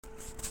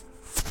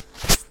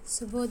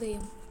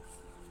శుభోదయం.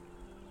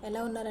 ఎలా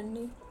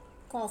ఉన్నారండి?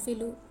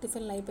 కాఫీలు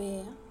టిఫిన్లు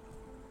అయిపోయాయా?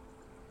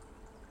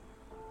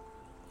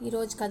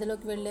 ఈరోజు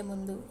కథలోకి వెళ్ళే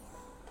ముందు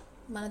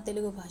మన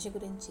తెలుగు భాష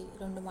గురించి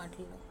 2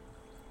 మాటలు.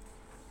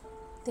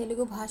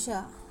 తెలుగు భాష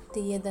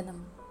తీయదనం,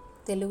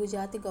 తెలుగు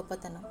జాతి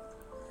గొప్పతనం,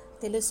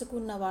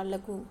 తెలుసుకున్న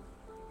వాళ్లకు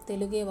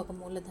తెలుగే ఒక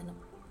మూలధనం.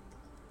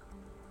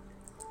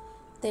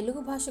 తెలుగు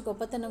భాష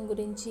గొప్పతనం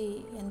గురించి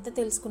ఎంత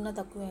తెలుసుకున్నా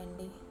తక్కువే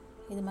అండి.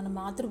 ఇది మన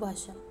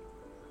మాతృభాష.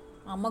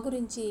 అమ్మ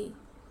గురించి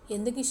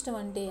ఎందుకు ఇష్టం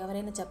అంటే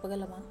ఎవరైనా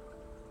చెప్పగలమా?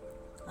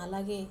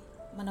 అలాగే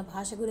మన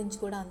భాష గురించి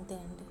కూడా అంతే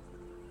అండి.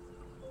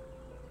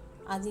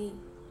 అది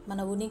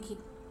మన ఉనికి.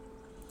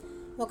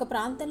 ఒక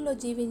ప్రాంతంలో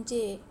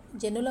జీవించే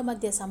జనుల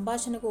మధ్య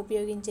సంభాషణకు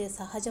ఉపయోగించే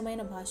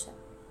సహజమైన భాష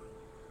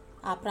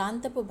ఆ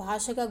ప్రాంతపు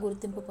భాషగా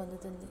గుర్తింపు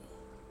పొందుతుంది.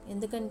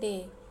 ఎందుకంటే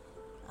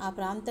ఆ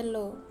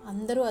ప్రాంతంలో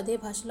అందరూ అదే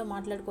భాషలో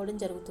మాట్లాడుకోవడం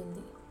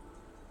జరుగుతుంది.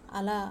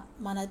 అలా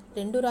మన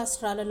 2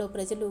 రాష్ట్రాలలో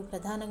ప్రజలు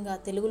ప్రధానంగా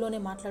తెలుగులోనే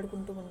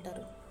మాట్లాడుకుంటూ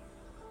ఉంటారు.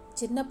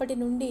 చిన్నప్పటి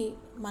నుండి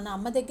మన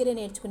అమ్మ దగ్గరే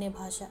నేర్చుకునే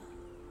భాష.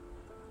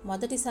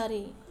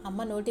 మొదటిసారి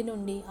అమ్మ నోటి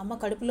నుండి, అమ్మ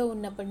కడుపులో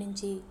ఉన్నప్పటి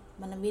నుంచి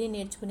మనం విని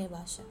నేర్చుకునే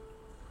భాష.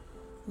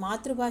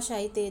 మాతృభాష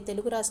అయితే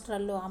తెలుగు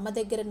రాష్ట్రాల్లో అమ్మ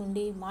దగ్గర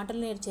నుండి మాటలు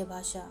నేర్చే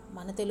భాష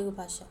మన తెలుగు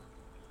భాష.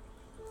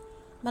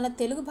 మన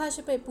తెలుగు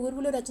భాషపై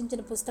పూర్వులు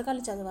రచించిన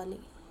పుస్తకాలు చదవాలి.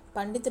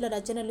 పండితుల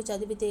రచనలు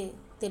చదివితే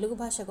తెలుగు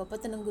భాష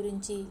గొప్పతనం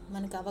గురించి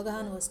మనకు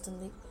అవగాహన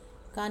వస్తుంది.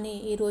 కానీ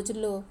ఈ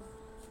రోజుల్లో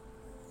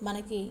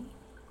మనకి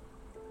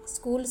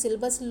స్కూల్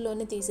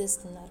సిలబస్లోనే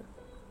తీసేస్తున్నారు.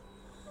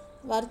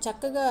 వారు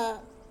చక్కగా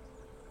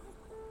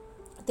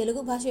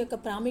తెలుగు భాష యొక్క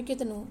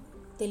ప్రాముఖ్యతను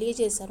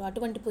తెలియజేశారు.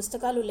 అటువంటి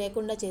పుస్తకాలు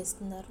లేకుండా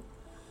చేస్తున్నారు.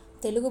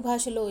 తెలుగు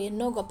భాషలో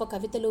ఎన్నో గొప్ప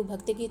కవితలు,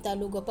 భక్తి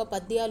గీతాలు, గొప్ప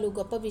పద్యాలు,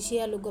 గొప్ప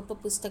విషయాలు, గొప్ప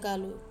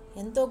పుస్తకాలు,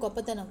 ఎంతో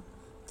గొప్పతనం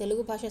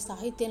తెలుగు భాష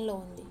సాహిత్యంలో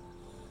ఉంది.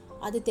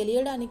 అది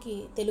తెలియడానికి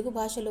తెలుగు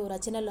భాషలో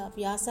రచనల,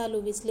 వ్యాసాలు,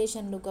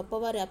 విశ్లేషణలు,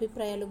 గొప్పవారి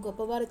అభిప్రాయాలు,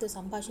 గొప్పవారితో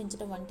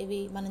సంభాషించడం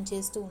వంటివి మనం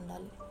చేస్తూ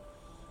ఉండాలి.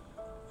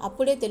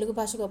 అప్పుడే తెలుగు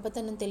భాష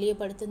గొప్పతనం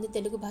తెలియబడుతుంది.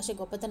 తెలుగు భాష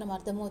గొప్పతనం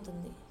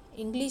అర్థమవుతుంది.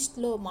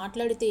 ఇంగ్లీష్లో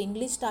మాట్లాడితే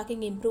ఇంగ్లీష్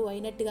టాకింగ్ ఇంప్రూవ్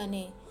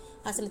అయినట్టుగానే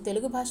అసలు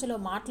తెలుగు భాషలో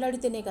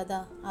మాట్లాడితేనే కదా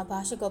ఆ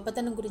భాష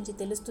గొప్పతనం గురించి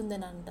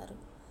తెలుస్తుందని అంటారు.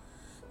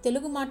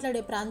 తెలుగు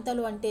మాట్లాడే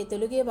ప్రాంతాలు అంటే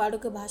తెలుగే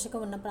వాడుక భాషగా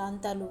ఉన్న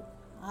ప్రాంతాలు.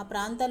 ఆ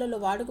ప్రాంతాలలో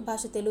వాడుక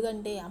భాష తెలుగు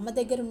అంటే అమ్మ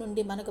దగ్గర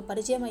నుండి మనకు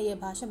పరిచయం అయ్యే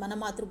భాష మన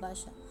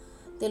మాతృభాష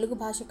తెలుగు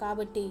భాష.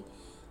 కాబట్టి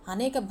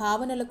అనేక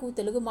భావనలకు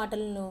తెలుగు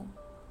మాటలను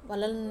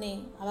వలననే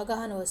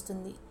అవగాహన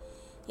వస్తుంది.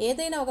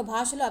 ఏదైనా ఒక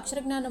భాషలో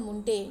అక్షరజ్ఞానం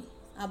ఉంటే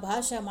ఆ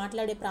భాష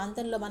మాట్లాడే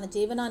ప్రాంతంలో మన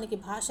జీవనానికి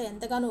భాష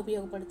ఎంతగానో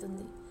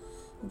ఉపయోగపడుతుంది.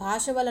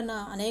 భాష వలన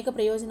అనేక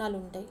ప్రయోజనాలు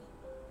ఉంటాయి.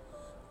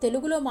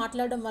 తెలుగులో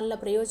మాట్లాడడం వల్ల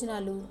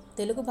ప్రయోజనాలు,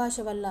 తెలుగు భాష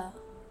వల్ల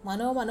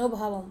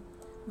మనోభావం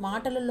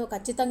మాటలలో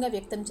ఖచ్చితంగా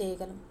వ్యక్తం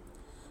చేయగలం.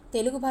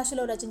 తెలుగు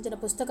భాషలో రచించిన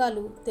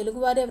పుస్తకాలు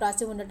తెలుగువారే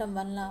వ్రాసి ఉండటం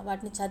వలన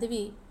వాటిని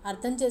చదివి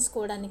అర్థం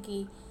చేసుకోవడానికి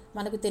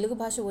మనకు తెలుగు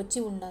భాష వచ్చి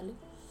ఉండాలి.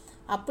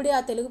 అప్పుడే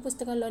ఆ తెలుగు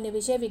పుస్తకంలోని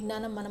విషయ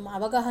విజ్ఞానం మనం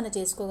అవగాహన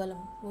చేసుకోగలం.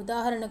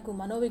 ఉదాహరణకు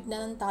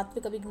మనోవిజ్ఞానం,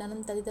 తాత్విక విజ్ఞానం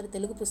తదితర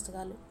తెలుగు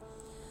పుస్తకాలు.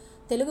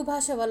 తెలుగు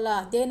భాష వల్ల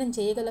అధ్యయనం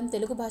చేయగలం.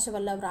 తెలుగు భాష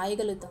వల్ల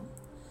వ్రాయగలుగుతాం.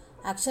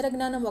 అక్షర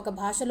జ్ఞానం ఒక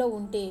భాషలో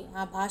ఉంటే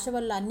ఆ భాష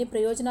వల్ల అన్ని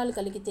ప్రయోజనాలు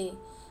కలిగితే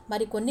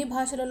మరి కొన్ని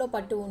భాషలలో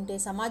పట్టు ఉంటే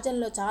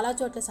సమాజంలో చాలా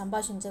చోట్ల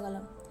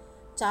సంభాషించగలం.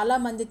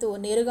 చాలామందితో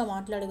నేరుగా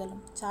మాట్లాడగలం.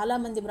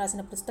 చాలామంది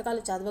వ్రాసిన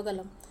పుస్తకాలు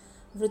చదవగలం.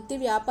 వృత్తి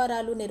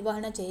వ్యాపారాలు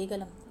నిర్వహణ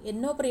చేయగలం.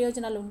 ఎన్నో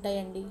ప్రయోజనాలు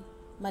ఉంటాయండి.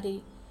 మరి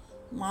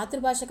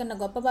మాతృభాష కన్నా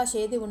గొప్ప భాష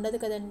ఏది ఉండదు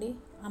కదండి.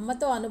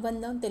 అమ్మతో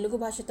అనుబంధం, తెలుగు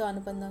భాషతో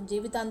అనుబంధం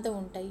జీవితాంతం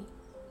ఉంటాయి.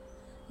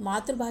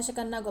 మాతృభాష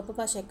కన్నా గొప్ప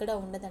భాష ఎక్కడా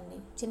ఉండదండి.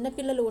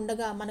 చిన్నపిల్లలు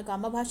ఉండగా మనకు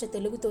అమ్మ భాష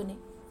తెలుగుతోనే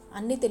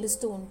అన్నీ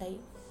తెలుస్తూ ఉంటాయి.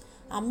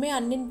 అమ్మే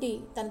అన్నింటి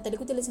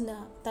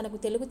తనకు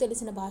తెలుగు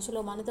తెలిసిన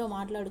భాషలో మనతో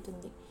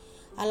మాట్లాడుతుంది.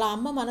 అలా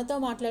అమ్మ మనతో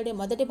మాట్లాడే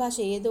మొదటి భాష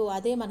ఏదో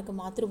అదే మనకు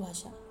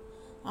మాతృభాష.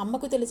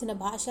 అమ్మకు తెలిసిన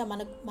భాష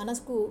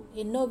మనకు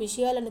ఎన్నో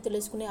విషయాలను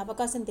తెలుసుకునే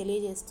అవకాశం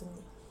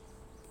తెలియజేస్తుంది.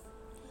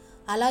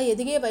 అలా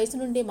ఎదిగే వయసు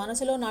నుండి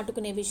మనసులో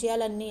నాటుకునే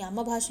విషయాలన్నీ అమ్మ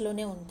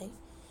భాషలోనే ఉంటాయి.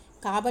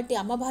 కాబట్టి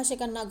అమ్మ భాష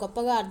కన్నా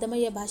గొప్పగా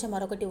అర్థమయ్యే భాష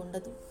మరొకటి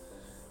ఉండదు.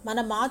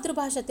 మన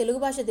మాతృభాష తెలుగు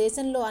భాష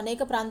దేశంలో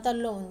అనేక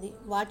ప్రాంతాల్లో ఉంది.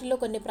 వాటిలో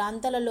కొన్ని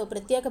ప్రాంతాలలో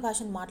ప్రత్యేక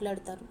భాషను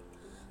మాట్లాడతారు.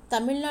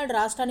 తమిళనాడు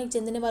రాష్ట్రానికి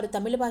చెందిన వారు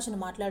తమిళ భాషను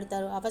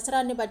మాట్లాడతారు.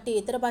 అవసరాన్ని బట్టి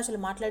ఇతర భాషలు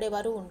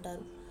మాట్లాడేవారు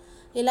ఉంటారు.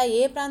 ఇలా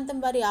ఏ ప్రాంతం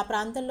వారి ఆ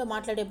ప్రాంతంలో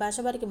మాట్లాడే భాష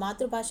వారికి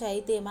మాతృభాష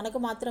అయితే మనకు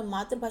మాత్రం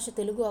మాతృభాష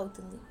తెలుగు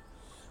అవుతుంది.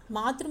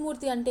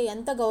 మాతృమూర్తి అంటే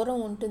ఎంత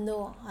గౌరవం ఉంటుందో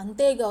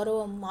అంతే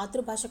గౌరవం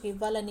మాతృభాషకు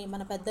ఇవ్వాలని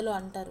మన పెద్దలు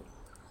అంటారు.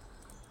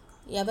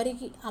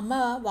 ఎవరికి అమ్మ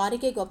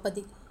వారికే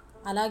గొప్పది,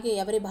 అలాగే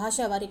ఎవరి భాష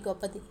వారికి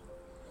గొప్పది.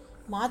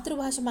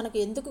 మాతృభాష మనకు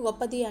ఎందుకు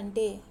గొప్పది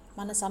అంటే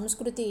మన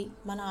సంస్కృతి,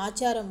 మన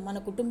ఆచారం, మన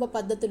కుటుంబ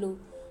పద్ధతులు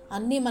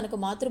అన్నీ మనకు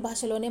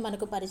మాతృభాషలోనే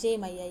మనకు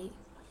పరిచయం అయ్యాయి.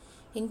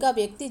 ఇంకా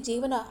వ్యక్తి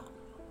జీవన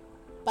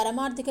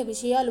పరమార్థిక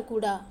విషయాలు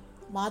కూడా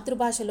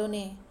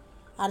మాతృభాషలోనే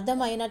అర్థం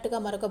అయినట్టుగా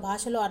మరొక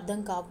భాషలో అర్థం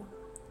కావు.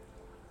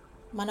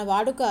 మన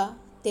వాడుక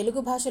తెలుగు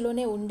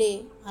భాషలోనే ఉండే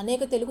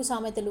అనేక తెలుగు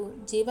సామెతలు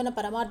జీవన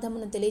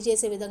పరమార్థమును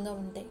తెలియజేసే విధంగా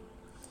ఉంటాయి.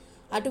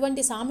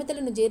 అటువంటి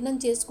సామెతలను జీర్ణం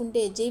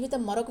చేసుకుంటే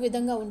జీవితం మరొక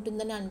విధంగా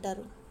ఉంటుందని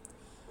అంటారు.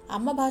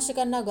 అమ్మ భాష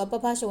కన్నా గొప్ప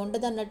భాష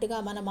ఉండదన్నట్టుగా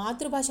మన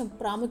మాతృభాష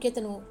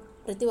ప్రాముఖ్యతను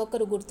ప్రతి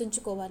ఒక్కరూ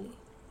గుర్తుంచుకోవాలి.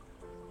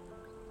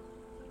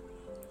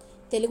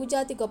 తెలుగు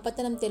జాతి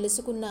గొప్పతనం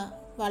తెలుసుకున్న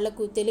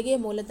వాళ్లకు తెలుగే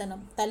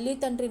మూలతనం. తల్లి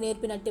తండ్రి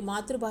నేర్పినట్టు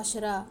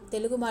మాతృభాషరా,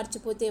 తెలుగు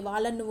మార్చిపోతే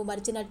వాళ్ళను నువ్వు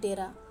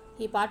మరిచినట్టేరా.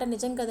 ఈ పాట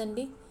నిజం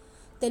కదండి.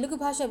 తెలుగు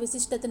భాష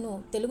విశిష్టతను,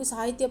 తెలుగు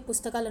సాహిత్య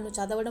పుస్తకాలను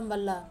చదవడం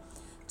వల్ల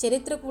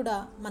చరిత్ర కూడా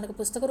మనకు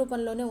పుస్తక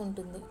రూపంలోనే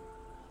ఉంటుంది.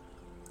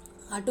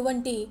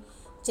 అటువంటి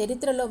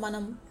చరిత్రలో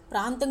మనం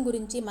ప్రాంతం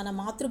గురించి మన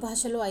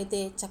మాతృభాషలో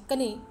అయితే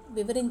చక్కని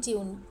వివరించి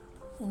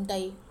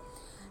ఉంటాయి.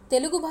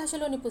 తెలుగు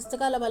భాషలోని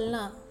పుస్తకాల వలన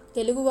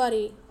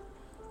తెలుగువారి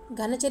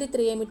ఘనచరిత్ర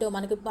ఏమిటో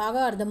మనకు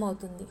బాగా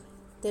అర్థమవుతుంది.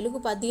 తెలుగు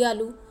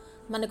పద్యాలు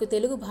మనకు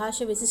తెలుగు భాష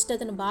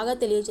విశిష్టతను బాగా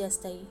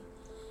తెలియజేస్తాయి.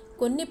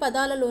 కొన్ని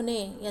పదాలలోనే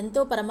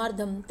ఎంతో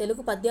పరమార్థం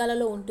తెలుగు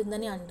పద్యాలలో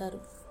ఉంటుందని అంటారు.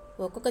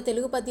 ఒక్కొక్క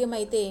తెలుగు పద్యం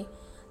అయితే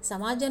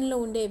సమాజంలో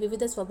ఉండే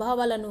వివిధ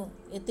స్వభావాలను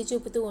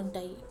ఎత్తిచూపుతూ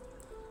ఉంటాయి.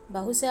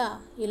 బహుశా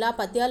ఇలా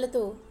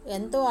పద్యాలతో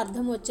ఎంతో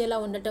అర్థం వచ్చేలా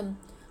ఉండటం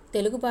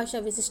తెలుగు భాష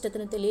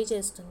విశిష్టతను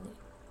తెలియజేస్తుంది.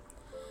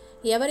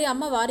 ఎవరి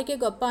అమ్మ వారికే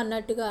గొప్ప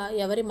అన్నట్టుగా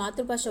ఎవరి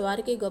మాతృభాష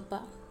వారికే గొప్ప.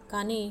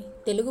 కానీ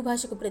తెలుగు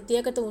భాషకు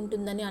ప్రత్యేకత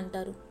ఉంటుందని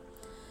అంటారు.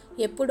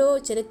 ఎప్పుడో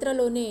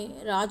చరిత్రలోనే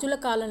రాజుల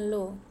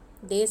కాలంలో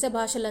దేశ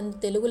భాషలందు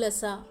తెలుగు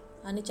లెస్స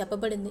అని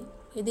చెప్పబడింది.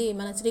 ఇది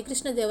మన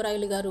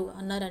శ్రీకృష్ణదేవరాయలు గారు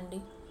అన్నారండి.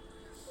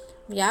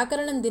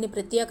 వ్యాకరణం దీని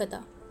ప్రత్యేకత.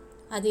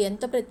 అది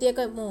ఎంత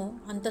ప్రత్యేకమో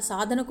అంత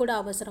సాధన కూడా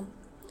అవసరం.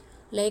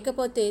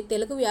 లేకపోతే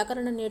తెలుగు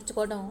వ్యాకరణం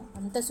నేర్చుకోవడం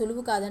అంత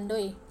సులువు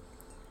కాదండోయ్.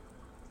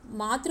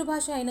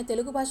 మాతృభాష అయిన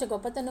తెలుగు భాష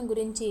గొప్పతనం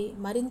గురించి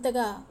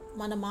మరింతగా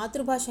మన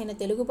మాతృభాష అయిన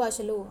తెలుగు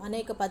భాషలో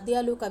అనేక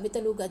పద్యాలు,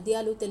 కవితలు,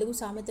 గద్యాలు, తెలుగు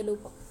సామెతలు,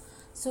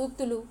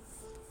 సూక్తులు,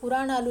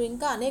 పురాణాలు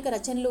ఇంకా అనేక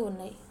రచనలు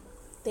ఉన్నాయి.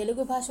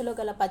 తెలుగు భాషలో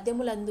గల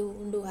పద్యములందు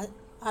ఉండు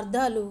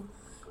అర్థాలు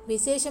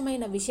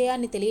విశేషమైన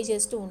విషయాన్ని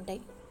తెలియజేస్తూ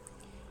ఉంటాయి.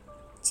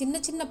 చిన్న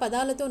చిన్న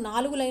పదాలతో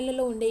 4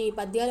 లైన్లలో ఉండే ఈ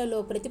పద్యాలలో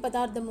ప్రతి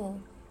పదార్థము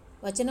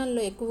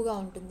వచనంలో ఎక్కువగా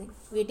ఉంటుంది.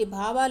 వీటి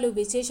భావాలు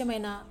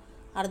విశేషమైన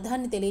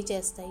అర్థాన్ని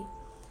తెలియజేస్తాయి.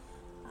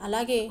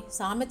 అలాగే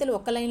సామెతలు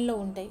 1 లైన్లో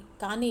ఉంటాయి,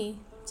 కానీ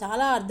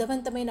చాలా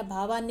అర్థవంతమైన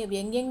భావాన్ని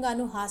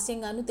వ్యంగ్యంగాను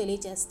హాస్యంగాను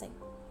తెలియజేస్తాయి.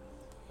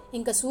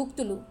 ఇంకా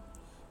సూక్తులు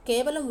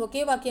కేవలం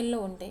ఒకే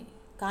వాక్యంలో ఉంటాయి,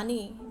 కానీ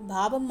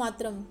భావం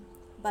మాత్రం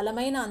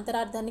బలమైన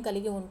అంతరార్థాన్ని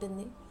కలిగి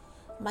ఉంటుంది.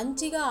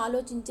 మంచిగా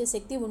ఆలోచించే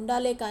శక్తి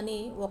ఉండాలే కానీ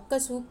ఒక్క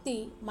సూక్తి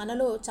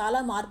మనలో చాలా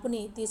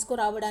మార్పుని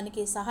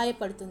తీసుకురావడానికి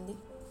సహాయపడుతుంది.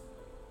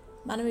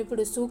 మనం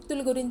ఇప్పుడు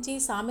సూక్తుల గురించి,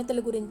 సామెతల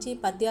గురించి,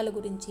 పద్యాల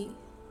గురించి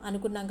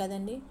అనుకున్నాం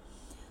కదండి.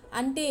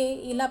 అంటే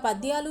ఇలా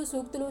పద్యాలు,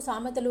 సూక్తులు,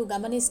 సామెతలు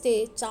గమనిస్తే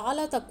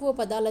చాలా తక్కువ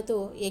పదాలతో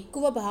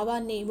ఎక్కువ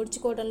భావాన్ని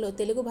ఇముడ్చుకోవడంలో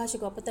తెలుగు భాష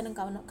గొప్పతనం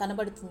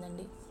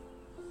కనబడుతుందండి.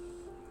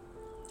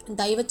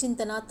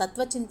 దైవచింతన,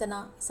 తత్వచింతన,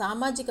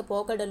 సామాజిక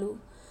పోకడలు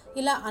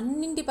ఇలా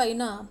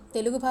అన్నింటిపైన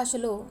తెలుగు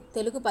భాషలో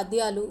తెలుగు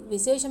పద్యాలు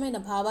విశేషమైన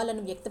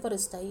భావాలను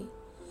వ్యక్తపరుస్తాయి.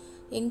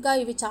 ఇంకా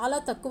ఇవి చాలా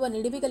తక్కువ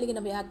నిడివి కలిగిన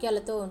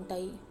వాక్యాలతో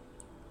ఉంటాయి.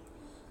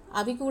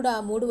 అవి కూడా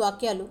 3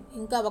 వాక్యాలు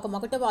ఇంకా ఒక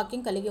మొదటి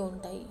వాక్యం కలిగి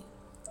ఉంటాయి.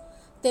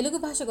 తెలుగు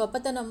భాష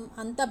గొప్పతనం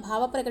అంతా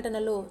భావ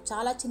ప్రకటనలో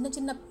చాలా చిన్న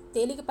చిన్న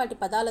తేలికపాటి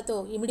పదాలతో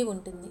ఇమిడి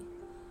ఉంటుంది.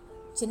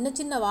 చిన్న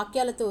చిన్న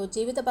వాక్యాలతో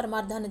జీవిత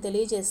పరమార్థాన్ని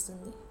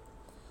తెలియజేస్తుంది.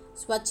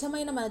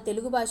 స్వచ్ఛమైన మన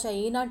తెలుగు భాష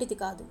ఈనాటిది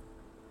కాదు.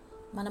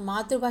 మన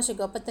మాతృభాష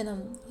గొప్పతనం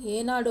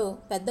ఏనాడో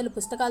పెద్దలు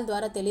పుస్తకాల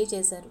ద్వారా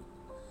తెలియజేశారు.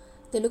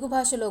 తెలుగు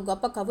భాషలో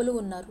గొప్ప కవులు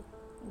ఉన్నారు,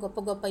 గొప్ప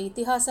గొప్ప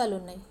ఇతిహాసాలు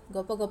ఉన్నాయి,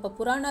 గొప్ప గొప్ప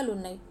పురాణాలు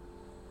ఉన్నాయి,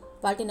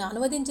 వాటిని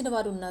అనువదించిన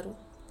వారు ఉన్నారు.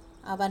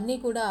 అవన్నీ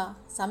కూడా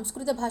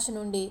సంస్కృత భాష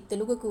నుండి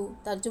తెలుగుకు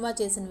తర్జుమా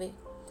చేసినవే.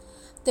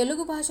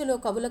 తెలుగు భాషలో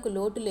కవులకు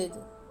లోటు లేదు,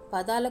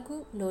 పదాలకు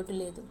లోటు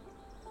లేదు.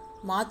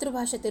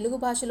 మాతృభాష తెలుగు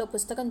భాషలో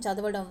పుస్తకం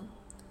చదవడం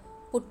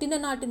పుట్టిన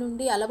నాటి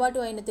నుండి అలవాటు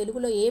అయిన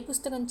తెలుగులో ఏ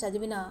పుస్తకం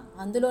చదివినా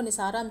అందులోని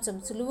సారాంశం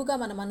సులువుగా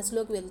మన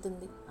మనసులోకి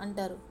వెళ్తుంది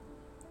అంటారు.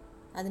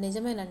 అది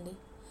నిజమేనండి.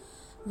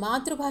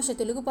 మాతృభాష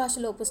తెలుగు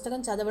భాషలో పుస్తకం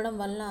చదవడం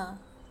వలన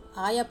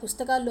ఆయా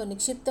పుస్తకాల్లో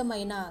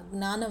నిక్షిప్తమైన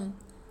జ్ఞానం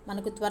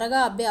మనకు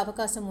త్వరగా అబ్బే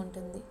అవకాశం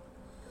ఉంటుంది.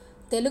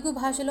 తెలుగు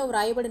భాషలో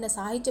వ్రాయబడిన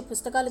సాహిత్య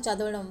పుస్తకాలు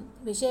చదవడం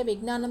విషయ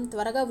విజ్ఞానం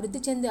త్వరగా వృద్ధి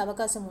చెందే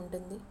అవకాశం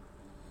ఉంటుంది.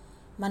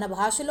 మన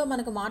భాషలో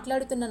మనకు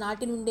మాట్లాడుతున్న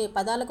నాటి నుండే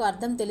పదాలకు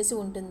అర్థం తెలిసి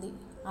ఉంటుంది.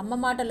 అమ్మ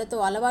మాటలతో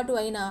అలవాటు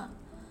అయిన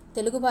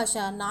తెలుగు భాష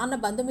నాన్న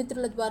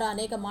బంధుమిత్రుల ద్వారా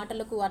అనేక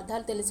మాటలకు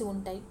అర్థాలు తెలిసి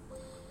ఉంటాయి.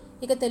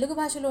 ఇక తెలుగు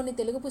భాషలోని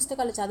తెలుగు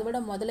పుస్తకాలు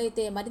చదవడం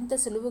మొదలైతే మరింత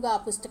సులువుగా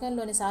ఆ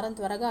పుస్తకంలోని సారం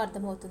త్వరగా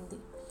అర్థమవుతుంది.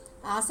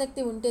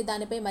 ఆసక్తి ఉంటే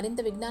దానిపై మరింత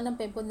విజ్ఞానం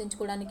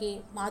పెంపొందించుకోవడానికి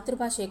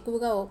మాతృభాష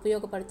ఎక్కువగా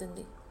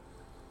ఉపయోగపడుతుంది.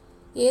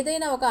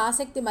 ఏదైనా ఒక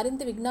ఆసక్తి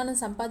మరింత విజ్ఞానం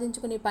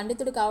సంపాదించుకుని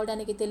పండితుడు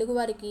కావడానికి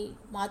తెలుగువారికి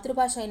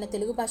మాతృభాష అయిన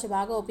తెలుగు భాష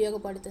బాగా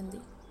ఉపయోగపడుతుంది.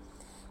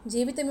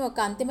 జీవితం యొక్క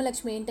అంతిమ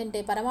లక్ష్యం ఏంటంటే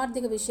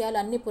పరమార్థిక విషయాలు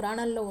అన్ని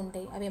పురాణాల్లో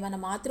ఉంటాయి. అవి మన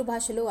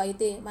మాతృభాషలో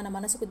అయితే మన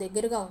మనసుకు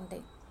దగ్గరగా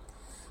ఉంటాయి.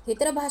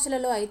 ఇతర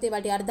భాషలలో అయితే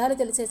వాటి అర్థాలు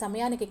తెలిసే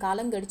సమయానికి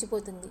కాలం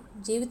గడిచిపోతుంది.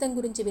 జీవితం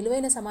గురించి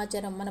విలువైన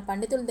సమాచారం మన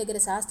పండితుల దగ్గర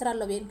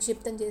శాస్త్రాల్లో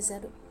విక్షిప్తం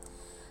చేశారు.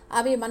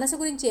 అవి మనసు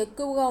గురించి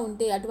ఎక్కువగా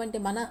ఉంటే అటువంటి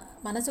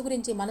మనసు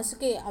గురించి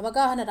మనసుకే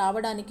అవగాహన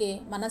రావడానికే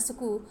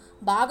మనసుకు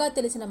బాగా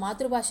తెలిసిన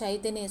మాతృభాష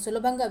అయితేనే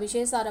సులభంగా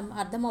విశేషారం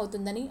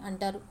అర్థమవుతుందని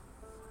అంటారు.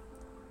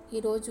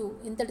 ఈరోజు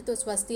ఇంతటితో స్వస్తి.